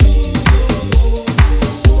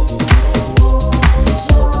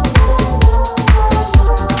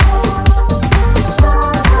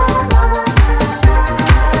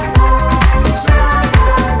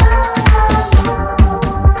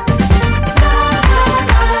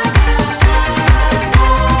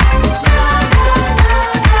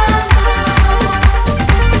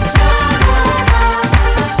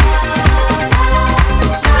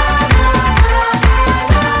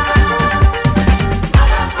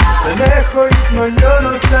Δεν έχω ύπνο,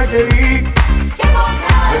 λιώνω σαν κερί.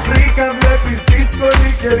 Με βρήκα, βλέπεις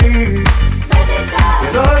δύσκολη καιρή. Και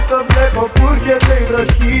εδώ το βλέπω που έρχεται η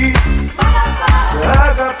βροχή. Σ'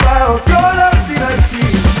 αγαπάω κι όλα στην αρχή.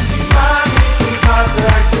 Στη Μάνη, στην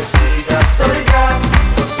Πάτρα και στην Καστοριά.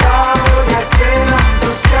 Το κάνω για σένα,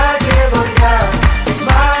 φωτιά και βοριά. Στη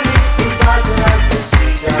Μάνη, στην Πάτρα και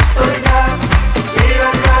στην Καστοριά.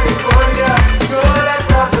 Πήρα Καλιφόρνια κι όλα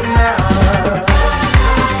τα βουνά.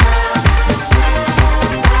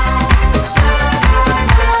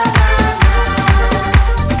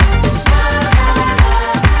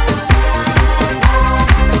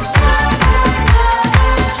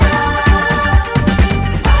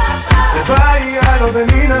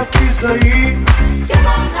 Δεν είναι αυτή η ζωή.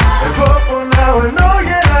 Εγώ πονάω ενώ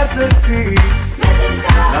γελάς εσύ.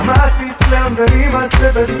 Να μάθεις πλέον δεν είμαστε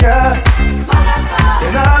παιδιά. Και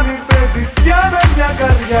να μην παίζεις πια με μια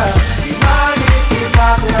καρδιά. Στη Μάνη, στην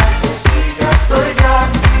Πάτρα και στην Καστοριά.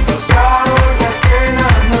 Το κάνω για σένα,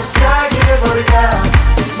 νοτιά και βοριά.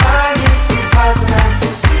 Στη Μάνη, στην Πάτρα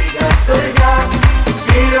και στην Καστοριά.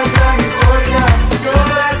 Πήρα Καλιφόρνια κι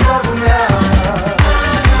όλα τα βουνά.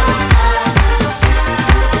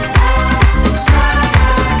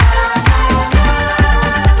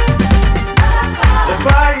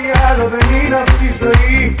 Δεν είναι αυτή η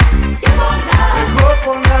ζωή. Εγώ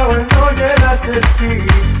πονάω ενώ γελάς εσύ.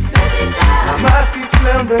 Να μάθεις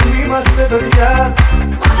πλέον δεν είμαστε παιδιά.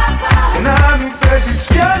 Και να μην παίζεις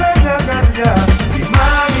πια με μια καρδιά. Στη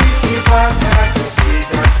Μάνη,